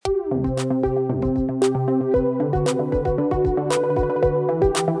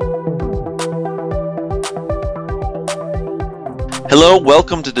Hello,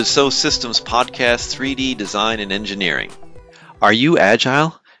 welcome to Dassault Systems Podcast 3D Design and Engineering. Are you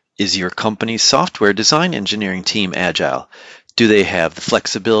agile? Is your company's software design engineering team agile? Do they have the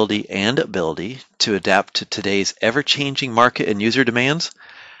flexibility and ability to adapt to today's ever-changing market and user demands?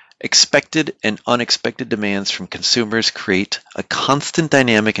 Expected and unexpected demands from consumers create a constant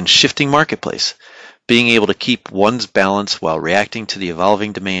dynamic and shifting marketplace. Being able to keep one's balance while reacting to the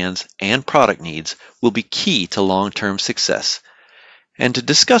evolving demands and product needs will be key to long-term success. And to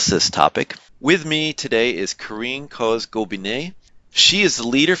discuss this topic, with me today is Karine Coz-Gobinet. She is the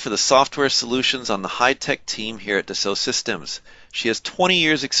leader for the software solutions on the high-tech team here at Dassault Systems. She has 20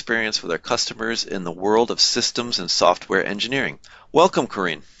 years experience with our customers in the world of systems and software engineering. Welcome,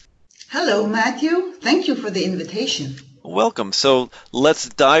 Karine. Hello, Matthew. Thank you for the invitation. Welcome. So let's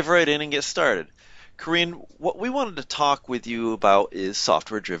dive right in and get started. Karine, what we wanted to talk with you about is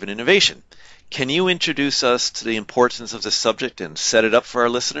software-driven innovation. Can you introduce us to the importance of this subject and set it up for our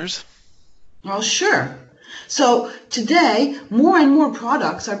listeners? Well, sure. So today, more and more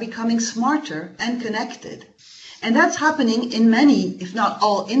products are becoming smarter and connected. And that's happening in many, if not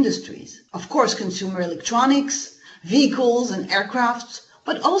all, industries. Of course, consumer electronics, vehicles and aircrafts,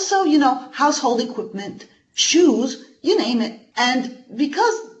 but also, household equipment, shoes, you name it. And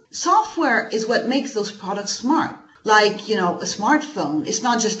because software is what makes those products smart. Like, a smartphone. It's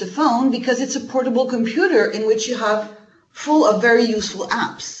not just a phone because it's a portable computer in which you have full of very useful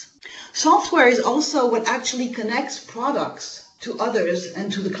apps. Software is also what actually connects products to others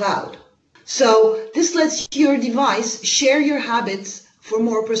and to the cloud. So this lets your device share your habits for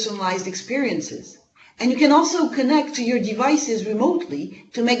more personalized experiences. And you can also connect to your devices remotely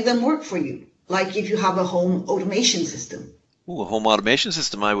to make them work for you, like if you have a home automation system. Ooh, a home automation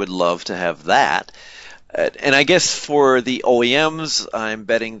system, I would love to have that. And I guess for the OEMs, I'm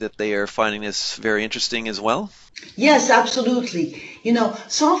betting that they are finding this very interesting as well. Yes, absolutely.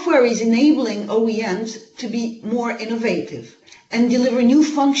 Software is enabling OEMs to be more innovative and deliver new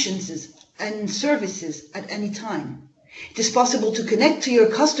functions and services at any time. It is possible to connect to your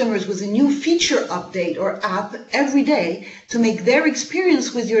customers with a new feature update or app every day to make their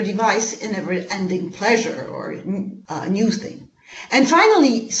experience with your device a never-ending pleasure or a new thing. And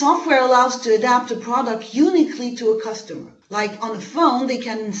finally, software allows to adapt a product uniquely to a customer. Like on a phone, they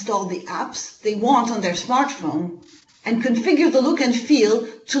can install the apps they want on their smartphone and configure the look and feel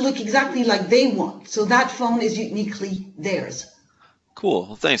to look exactly like they want. So that phone is uniquely theirs. Cool.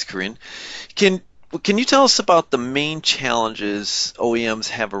 Well, thanks, Karine. Can you tell us about the main challenges OEMs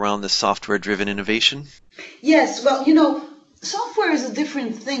have around this software-driven innovation? Yes. Well, software is a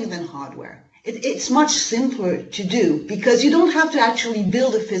different thing than hardware. It's much simpler to do because you don't have to actually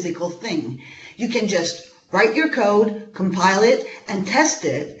build a physical thing. You can just write your code, compile it, and test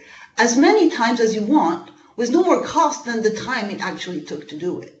it as many times as you want with no more cost than the time it actually took to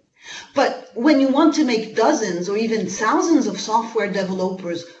do it. But when you want to make dozens or even thousands of software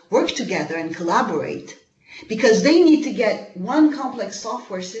developers work together and collaborate, because they need to get one complex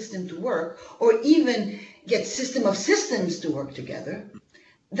software system to work or even get system of systems to work together,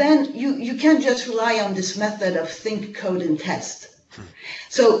 then you can't just rely on this method of think, code, and test.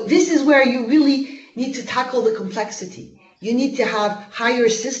 So this is where you really need to tackle the complexity. You need to have higher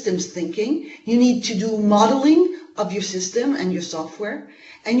systems thinking. You need to do modeling of your system and your software.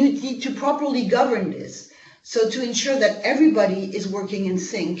 And you need to properly govern this so to ensure that everybody is working in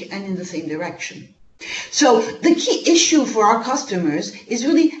sync and in the same direction. So the key issue for our customers is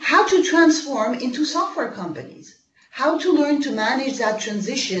really how to transform into software companies. How to learn to manage that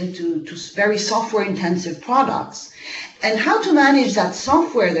transition to very software-intensive products, and how to manage that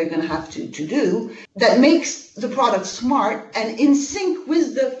software they're going to have to do that makes the product smart and in sync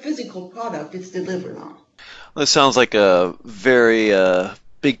with the physical product it's delivered on. Well, this sounds like a very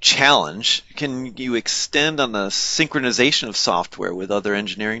big challenge. Can you extend on the synchronization of software with other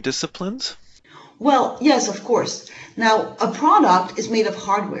engineering disciplines? Well, yes, of course. Now, a product is made of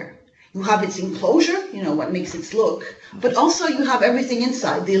hardware. You have its enclosure, what makes it look, but also you have everything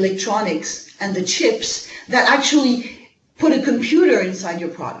inside, the electronics and the chips that actually put a computer inside your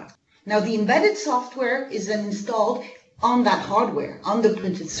product. Now, the embedded software is then installed on that hardware, on the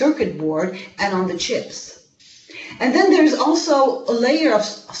printed circuit board and on the chips. And then there's also a layer of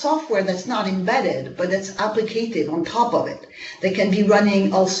software that's not embedded, but that's applicative on top of it. They can be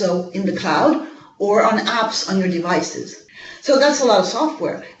running also in the cloud or on apps on your devices. So that's a lot of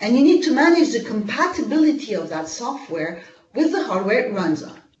software. And you need to manage the compatibility of that software with the hardware it runs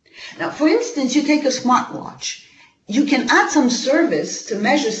on. Now, for instance, you take a smartwatch. You can add some service to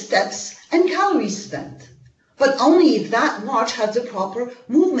measure steps and calories spent, but only if that watch has the proper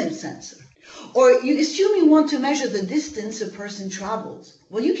movement sensor. Or you assume you want to measure the distance a person travels.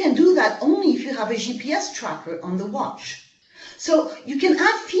 Well, you can do that only if you have a GPS tracker on the watch. So you can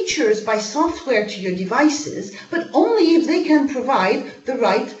add features by software to your devices, but only if they can provide the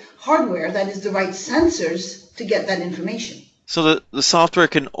right hardware, that is the right sensors to get that information. So the software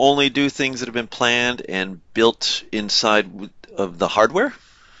can only do things that have been planned and built inside of the hardware?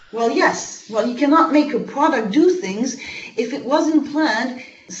 Well, yes. Well, you cannot make a product do things if it wasn't planned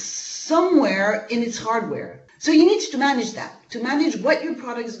somewhere in its hardware. So you need to manage that, to manage what your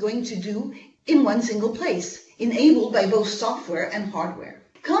product is going to do in one single place, enabled by both software and hardware.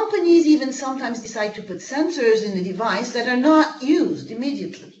 Companies even sometimes decide to put sensors in the device that are not used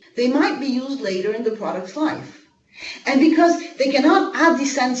immediately. They might be used later in the product's life. And because they cannot add the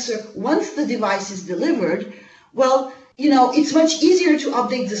sensor once the device is delivered, well, it's much easier to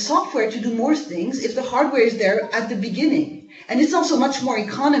update the software to do more things if the hardware is there at the beginning. And it's also much more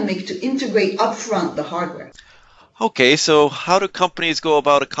economic to integrate upfront the hardware. Okay, so how do companies go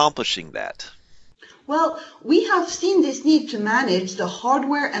about accomplishing that? Well, we have seen this need to manage the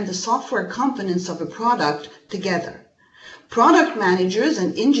hardware and the software components of a product together. Product managers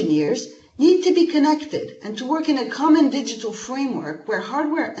and engineers need to be connected and to work in a common digital framework where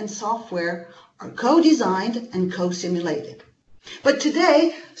hardware and software are co-designed and co-simulated. But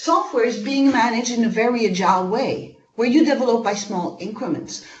today, software is being managed in a very agile way, where you develop by small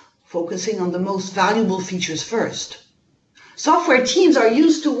increments, focusing on the most valuable features first. Software teams are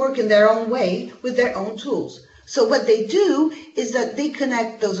used to work in their own way with their own tools. So what they do is that they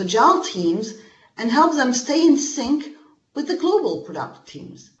connect those agile teams and help them stay in sync with the global product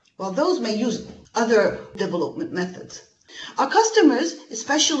teams, while those may use other development methods. Our customers,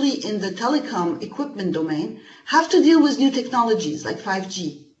 especially in the telecom equipment domain, have to deal with new technologies like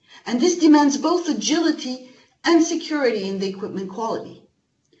 5G, and this demands both agility and security in the equipment quality.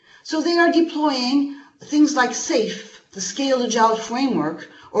 So they are deploying things like SAFe, the Scaled Agile Framework,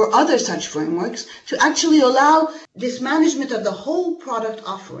 or other such frameworks to actually allow this management of the whole product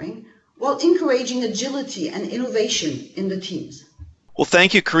offering while encouraging agility and innovation in the teams. Well,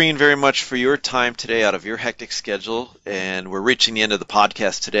 thank you, Corinne, very much for your time today out of your hectic schedule. And we're reaching the end of the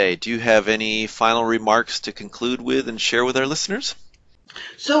podcast today. Do you have any final remarks to conclude with and share with our listeners?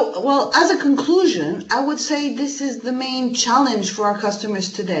 So, well, as a conclusion, I would say this is the main challenge for our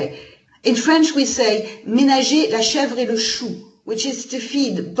customers today. In French, we say ménager la chèvre et le chou, which is to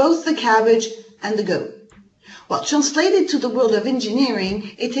feed both the cabbage and the goat. Well, translated to the world of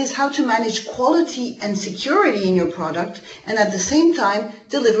engineering, it is how to manage quality and security in your product and at the same time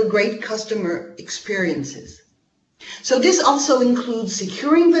deliver great customer experiences. So this also includes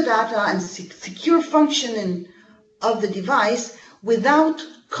securing the data and secure functioning of the device without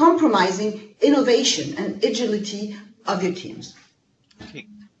compromising innovation and agility of your teams. Okay.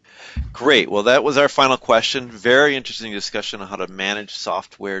 Great. Well, that was our final question. Very interesting discussion on how to manage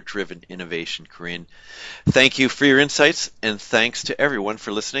software-driven innovation, Corinne. Thank you for your insights, and thanks to everyone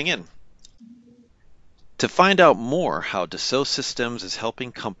for listening in. To find out more how Dassault Systems is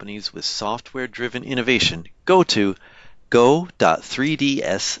helping companies with software-driven innovation, go to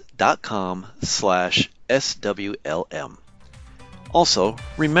go.3ds.com/SWLM. Also,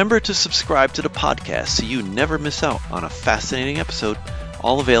 remember to subscribe to the podcast so you never miss out on a fascinating episode,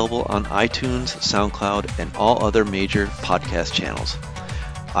 all available on iTunes, SoundCloud, and all other major podcast channels.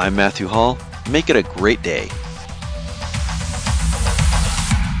 I'm Matthew Hall. Make it a great day.